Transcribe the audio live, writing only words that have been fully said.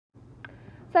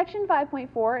Section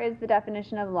 5.4 is the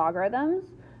definition of logarithms.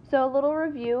 So a little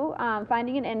review,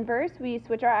 finding an inverse, we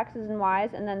switch our x's and y's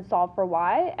and then solve for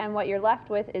y, and what you're left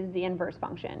with is the inverse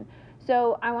function.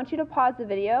 So I want you to pause the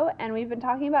video, and we've been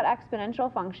talking about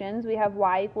exponential functions. We have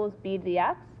y equals b to the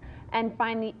x, and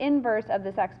find the inverse of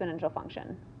this exponential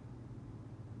function.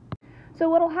 So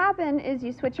what will happen is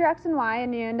you switch your x and y,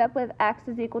 and you end up with x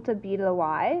is equal to b to the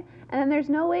y, and then there's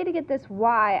no way to get this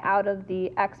y out of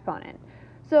the exponent.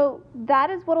 So that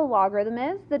is what a logarithm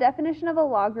is. The definition of a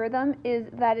logarithm is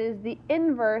that it is the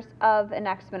inverse of an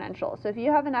exponential. So if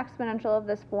you have an exponential of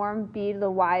this form, b to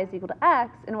the y is equal to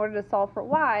x, in order to solve for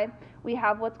y, we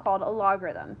have what's called a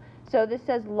logarithm. So this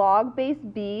says log base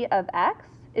b of x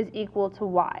is equal to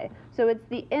y. So it's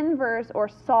the inverse, or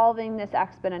solving this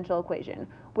exponential equation,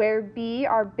 where b,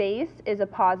 our base, is a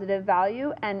positive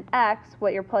value, and x,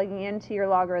 what you're plugging into your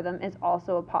logarithm, is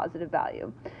also a positive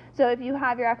value. So if you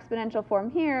have your exponential form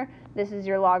here, this is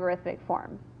your logarithmic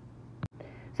form.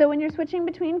 So when you're switching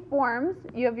between forms,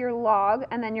 you have your log,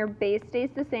 and then your base stays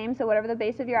the same. So whatever the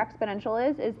base of your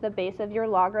exponential is the base of your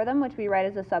logarithm, which we write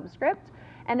as a subscript.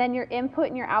 And then your input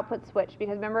and your output switch,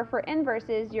 because remember, for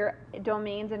inverses, your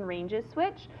domains and ranges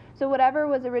switch. So whatever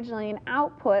was originally an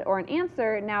output or an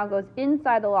answer now goes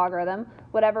inside the logarithm.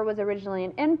 Whatever was originally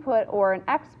an input or an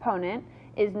exponent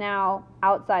is now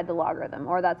outside the logarithm,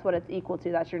 or that's what it's equal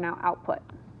to. That's your now output.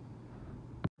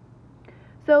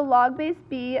 So log base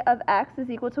b of x is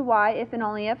equal to y if and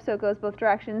only if, so it goes both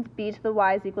directions, b to the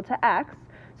y is equal to x.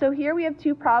 So here we have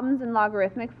two problems in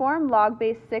logarithmic form. Log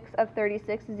base 6 of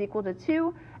 36 is equal to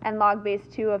 2, and log base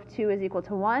 2 of 2 is equal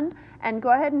to 1. And go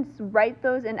ahead and write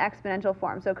those in exponential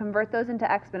form, so convert those into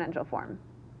exponential form.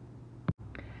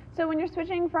 So when you're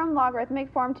switching from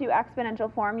logarithmic form to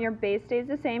exponential form, your base stays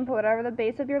the same, but whatever the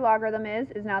base of your logarithm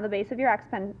is now the base of your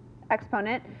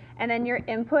exponent, and then your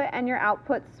input and your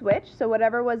output switch. So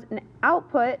whatever was an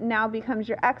output now becomes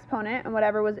your exponent, and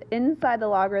whatever was inside the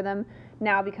logarithm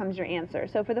now becomes your answer.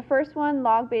 So for the first one,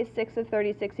 log base 6 of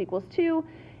 36 equals 2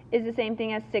 is the same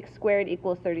thing as 6 squared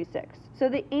equals 36. So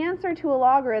the answer to a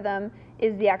logarithm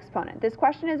is the exponent. This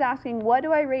question is asking, what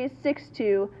do I raise 6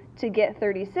 to get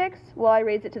 36? Well, I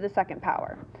raise it to the second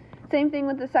power. Same thing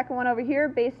with the second one over here.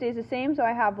 Base stays the same, so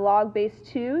I have log base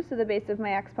 2, so the base of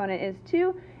my exponent is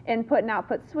 2. Input and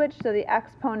output switch, so the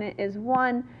exponent is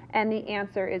 1, and the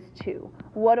answer is 2.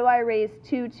 What do I raise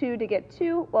 2 to get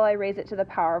 2? Well, I raise it to the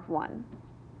power of 1.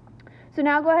 So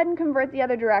now go ahead and convert the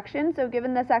other direction. So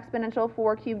given this exponential,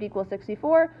 4 cubed equals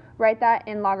 64, write that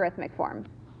in logarithmic form.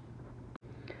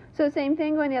 So same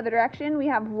thing, going the other direction, we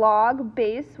have log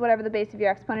base, whatever the base of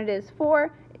your exponent is,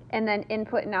 4, and then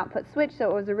input and output switch. So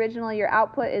what was originally your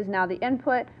output is now the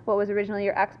input. What was originally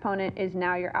your exponent is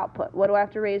now your output. What do I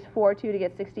have to raise 4 to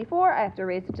get 64? I have to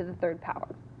raise it to the third power.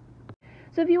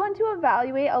 So if you want to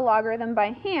evaluate a logarithm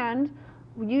by hand,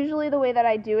 usually the way that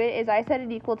I do it is I set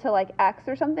it equal to like x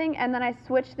or something, and then I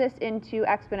switch this into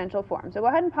exponential form. So go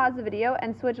ahead and pause the video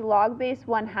and switch log base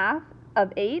 1/2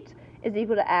 of 8 is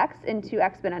equal to x into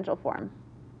exponential form.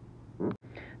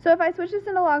 So if I switch this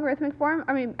into logarithmic form,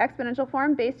 exponential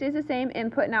form, base stays the same,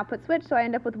 input and output switch, so I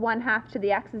end up with 1/2 to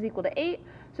the x is equal to 8.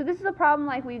 So this is a problem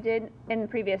like we did in the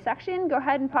previous section. Go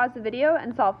ahead and pause the video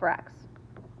and solve for x.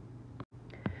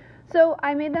 So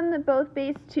I made them both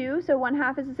base 2, so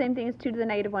 1/2 is the same thing as 2 to the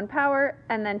negative 1 power,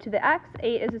 and then to the x,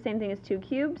 8 is the same thing as 2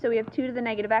 cubed, so we have 2 to the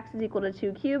negative x is equal to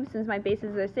 2 cubed. Since my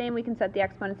bases are the same, we can set the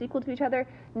exponents equal to each other.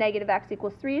 Negative x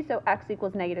equals 3, so x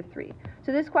equals negative 3.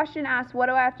 So this question asks, what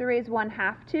do I have to raise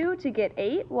 1/2 to get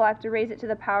 8? Well, I have to raise it to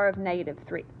the power of negative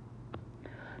 3.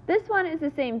 This one is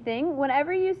the same thing.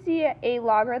 Whenever you see a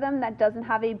logarithm that doesn't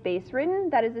have a base written,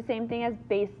 that is the same thing as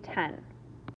base 10.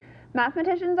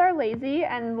 Mathematicians are lazy,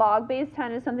 and log base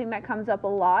 10 is something that comes up a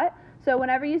lot. So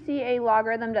whenever you see a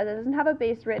logarithm that doesn't have a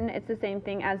base written, it's the same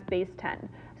thing as base 10.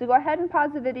 So go ahead and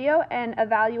pause the video and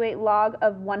evaluate log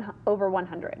of 1 over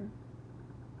 100.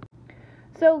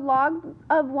 So log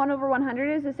of 1 over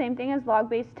 100 is the same thing as log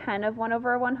base 10 of 1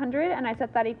 over 100, and I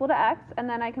set that equal to x, and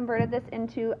then I converted this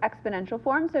into exponential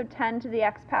form. So 10 to the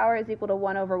x power is equal to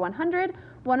 1 over 100.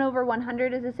 1 over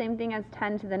 100 is the same thing as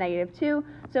 10 to the negative 2,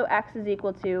 so x is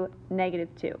equal to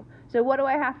negative 2. So what do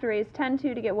I have to raise 10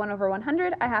 to get 1 over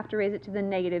 100? I have to raise it to the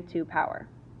negative 2 power.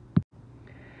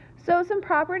 So some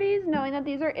properties, knowing that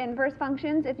these are inverse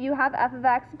functions, if you have f of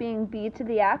x being b to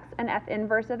the x and f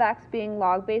inverse of x being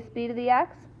log base b to the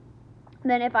x,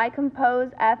 then if I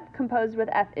compose f composed with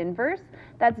f inverse,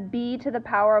 that's b to the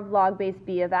power of log base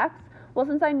b of x. Well,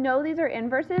 since I know these are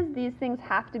inverses, these things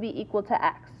have to be equal to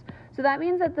x. So that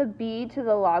means that the b to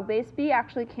the log base b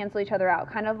actually cancel each other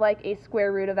out, kind of like a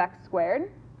square root of x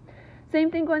squared. Same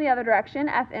thing going the other direction.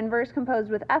 F inverse composed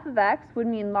with f of x would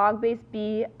mean log base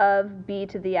b of b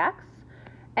to the x.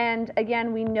 And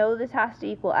again, we know this has to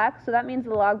equal x, so that means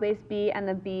the log base b and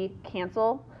the b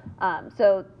cancel.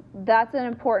 So that's an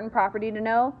important property to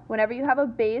know. Whenever you have a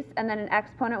base and then an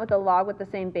exponent with a log with the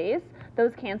same base,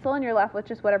 those cancel and you're left with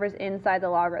just whatever's inside the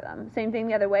logarithm. Same thing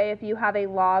the other way. If you have a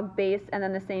log base and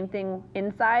then the same thing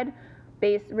inside,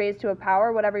 base raised to a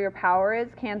power, whatever your power is,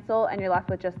 cancel and you're left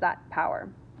with just that power.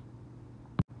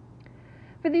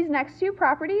 For these next two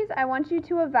properties, I want you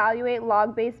to evaluate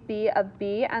log base b of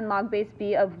b and log base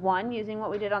b of 1 using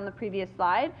what we did on the previous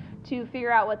slide to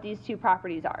figure out what these two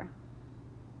properties are.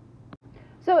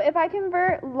 So if I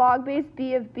convert log base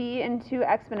b of b into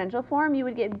exponential form, you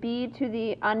would get b to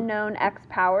the unknown x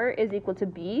power is equal to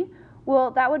b. Well,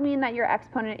 that would mean that your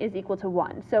exponent is equal to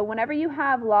 1. So whenever you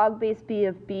have log base b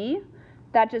of b,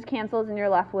 that just cancels and you're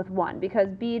left with 1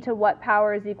 because b to what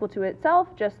power is equal to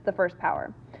itself? Just the first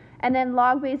power. And then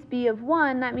log base b of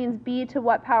 1, that means b to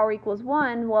what power equals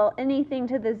 1? Well, anything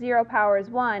to the 0 power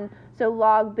is 1, so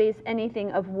log base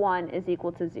anything of 1 is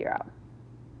equal to 0.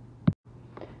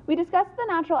 We discussed the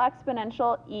natural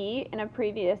exponential e in a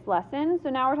previous lesson, so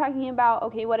now we're talking about,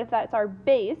 okay, what if that's our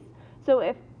base? So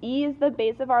if e is the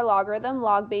base of our logarithm,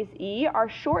 log base e, our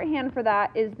shorthand for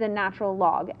that is the natural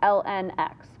log, ln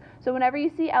x. So whenever you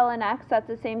see ln x, that's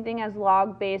the same thing as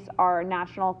log base our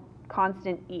natural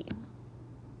constant e.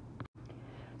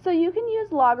 So you can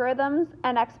use logarithms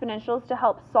and exponentials to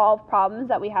help solve problems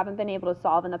that we haven't been able to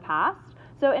solve in the past.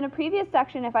 So in a previous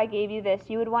section, if I gave you this,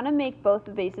 you would want to make both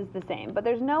the bases the same, but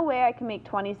there's no way I can make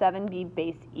 27 be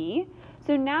base e.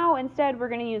 So now instead we're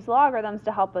going to use logarithms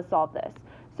to help us solve this.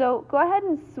 So go ahead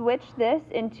and switch this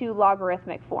into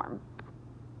logarithmic form.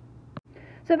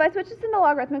 So if I switch this into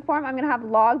logarithmic form, I'm going to have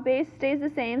log base stays the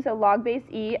same, so log base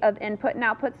e of input and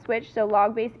output switch, so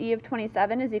log base e of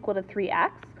 27 is equal to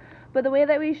 3x. But the way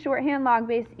that we shorthand log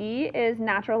base e is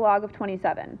natural log of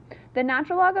 27. The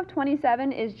natural log of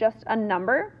 27 is just a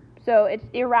number, so it's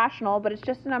irrational, but it's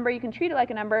just a number. You can treat it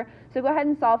like a number, so go ahead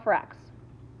and solve for x.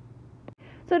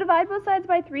 So divide both sides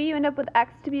by 3, you end up with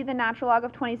x to be the natural log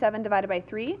of 27 divided by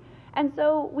 3. And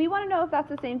so we want to know if that's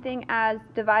the same thing as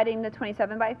dividing the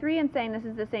 27 by 3 and saying this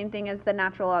is the same thing as the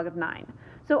natural log of 9.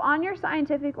 So on your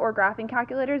scientific or graphing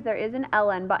calculators, there is an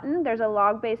ln button, there's a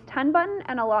log base 10 button,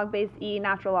 and a log base e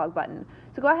natural log button.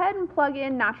 So go ahead and plug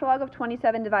in natural log of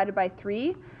 27 divided by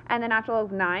 3 and the natural log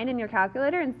of 9 in your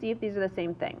calculator and see if these are the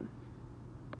same thing.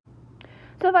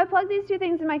 So if I plug these two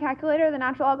things in my calculator, the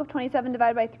natural log of 27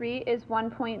 divided by 3 is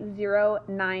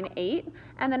 1.098,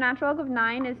 and the natural log of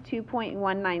 9 is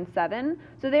 2.197.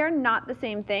 So they are not the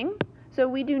same thing. So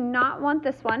we do not want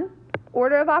this one.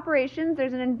 Order of operations,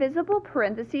 there's an invisible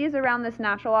parentheses around this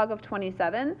natural log of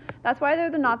 27. That's why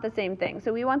they're not the same thing.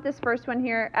 So we want this first one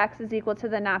here, x is equal to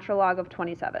the natural log of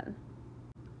 27.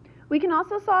 We can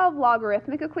also solve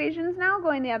logarithmic equations now,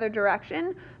 going the other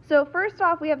direction. So first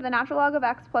off, we have the natural log of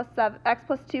x plus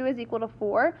 2 is equal to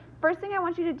 4. First thing I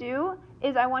want you to do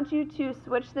is I want you to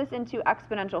switch this into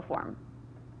exponential form.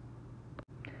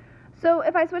 So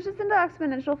if I switch this into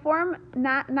exponential form,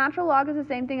 natural log is the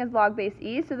same thing as log base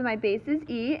e, so then my base is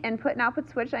e, input and output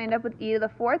switch, I end up with e to the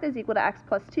 4th is equal to x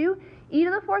plus 2. E to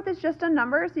the 4th is just a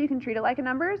number, so you can treat it like a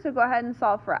number, so go ahead and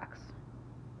solve for x.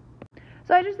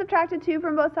 So I just subtracted 2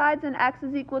 from both sides, and x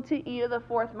is equal to e to the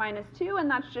 4th minus 2, and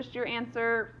that's just your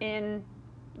answer in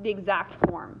the exact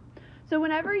form. So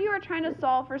whenever you are trying to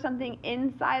solve for something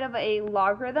inside of a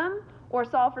logarithm, or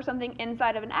solve for something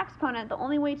inside of an exponent, the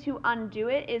only way to undo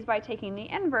it is by taking the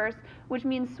inverse, which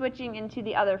means switching into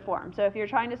the other form. So if you're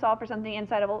trying to solve for something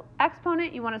inside of an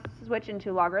exponent, you want to switch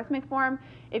into logarithmic form.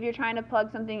 If you're trying to plug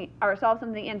something or solve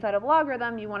something inside of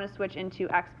logarithm, you want to switch into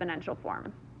exponential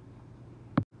form.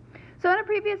 So in a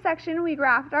previous section, we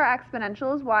graphed our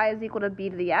exponentials, y is equal to b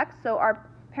to the x. So our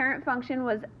parent function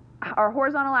was our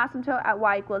horizontal asymptote at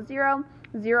y equals 0,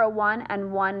 0, 1,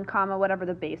 and 1 comma whatever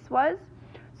the base was.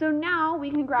 So now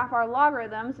we can graph our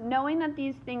logarithms. Knowing that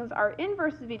these things are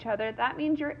inverses of each other, that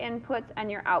means your inputs and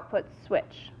your outputs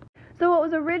switch. So what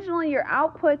was originally your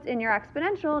outputs in your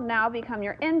exponential now become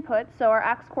your inputs. So our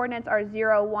x-coordinates are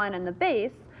 0, 1, and the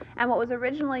base. And what was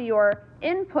originally your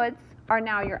inputs are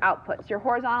now your outputs. Your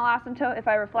horizontal asymptote, if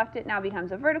I reflect it, now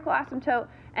becomes a vertical asymptote,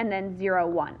 and then 0,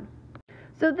 1.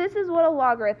 So this is what a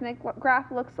logarithmic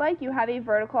graph looks like. You have a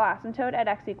vertical asymptote at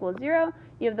x equals 0,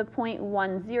 you have the point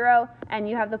 1, 0, and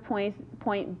you have the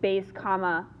point base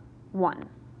comma 1.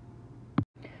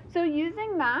 So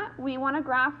using that, we want to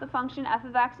graph the function f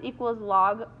of x equals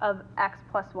log of x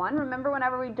plus 1. Remember,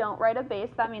 whenever we don't write a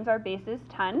base, that means our base is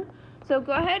 10. So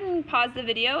go ahead and pause the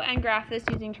video and graph this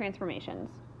using transformations.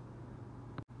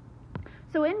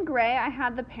 So in gray, I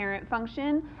had the parent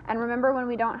function, and remember when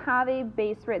we don't have a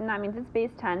base written, that means it's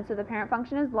base 10, so the parent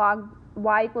function is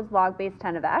y equals log base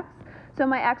 10 of x. So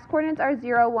my x-coordinates are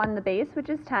 0, 1, the base, which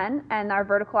is 10, and our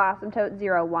vertical asymptote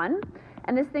 0, 1.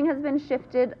 And this thing has been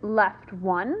shifted left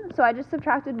 1, so I just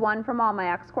subtracted 1 from all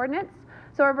my x-coordinates.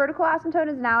 So our vertical asymptote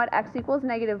is now at x equals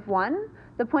negative 1.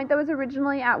 The point that was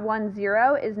originally at 1,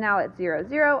 0 is now at 0,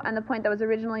 0, and the point that was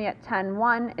originally at 10,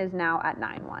 1 is now at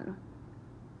 9, 1.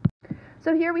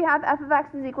 So here we have f of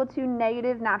x is equal to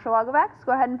negative natural log of x.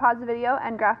 Go ahead and pause the video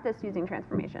and graph this using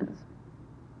transformations.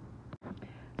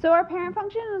 So our parent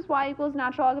function is y equals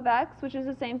natural log of x, which is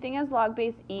the same thing as log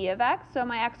base e of x. So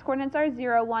my x-coordinates are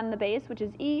 0, 1, the base, which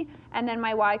is e, and then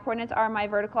my y-coordinates are my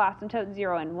vertical asymptote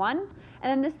 0 and 1. And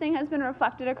then this thing has been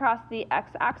reflected across the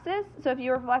x-axis. So if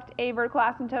you reflect a vertical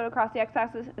asymptote across the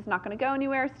x-axis, it's not going to go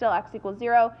anywhere, still x equals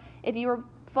 0. If you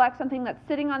reflect something that's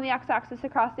sitting on the x-axis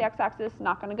across the x-axis,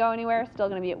 not going to go anywhere, still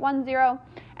going to be at 1, 0.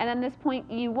 And then this point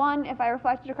E1, if I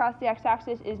reflect it across the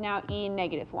x-axis, is now E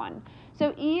negative 1.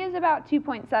 So E is about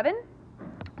 2.7.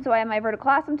 So I have my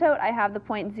vertical asymptote, I have the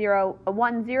point 0,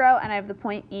 1, 0, and I have the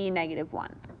point E negative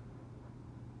 1.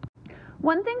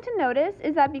 One thing to notice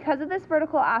is that because of this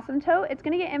vertical asymptote, it's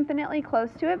going to get infinitely close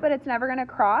to it, but it's never going to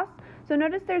cross. So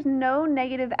notice there's no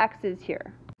negative x's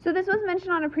here. So this was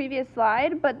mentioned on a previous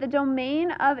slide, but the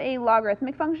domain of a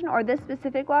logarithmic function, or this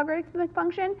specific logarithmic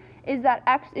function, is that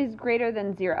x is greater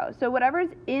than 0. So whatever's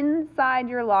inside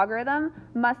your logarithm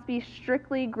must be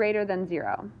strictly greater than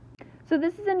 0. So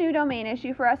this is a new domain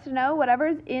issue for us to know.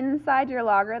 Whatever's inside your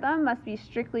logarithm must be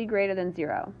strictly greater than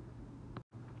 0.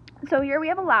 So here we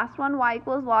have a last one, y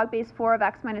equals log base 4 of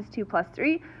x minus 2 plus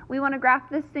 3. We want to graph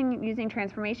this thing using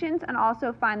transformations and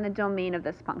also find the domain of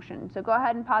this function. So go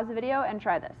ahead and pause the video and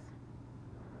try this.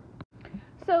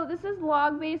 So this is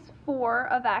log base 4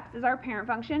 of x is our parent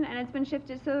function, and it's been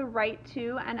shifted to the right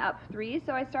 2 and up 3.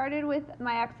 So I started with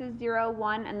my x's 0,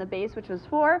 1, and the base, which was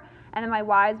 4, and then my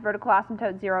y's vertical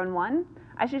asymptote 0 and 1.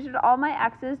 I shifted all my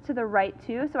x's to the right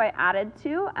 2, so I added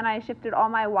 2, and I shifted all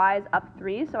my y's up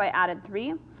 3, so I added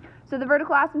 3. So the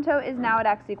vertical asymptote is now at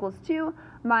x equals 2.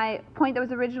 My point that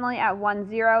was originally at 1,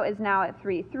 0 is now at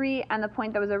 3, 3, and the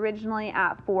point that was originally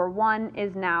at 4, 1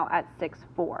 is now at 6,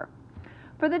 4.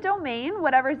 For the domain,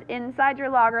 whatever's inside your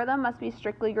logarithm must be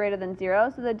strictly greater than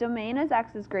 0, so the domain is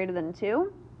x is greater than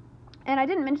 2. And I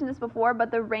didn't mention this before,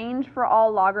 but the range for all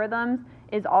logarithms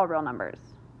is all real numbers.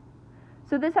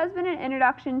 So this has been an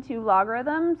introduction to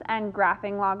logarithms and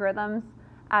graphing logarithms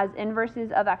as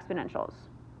inverses of exponentials.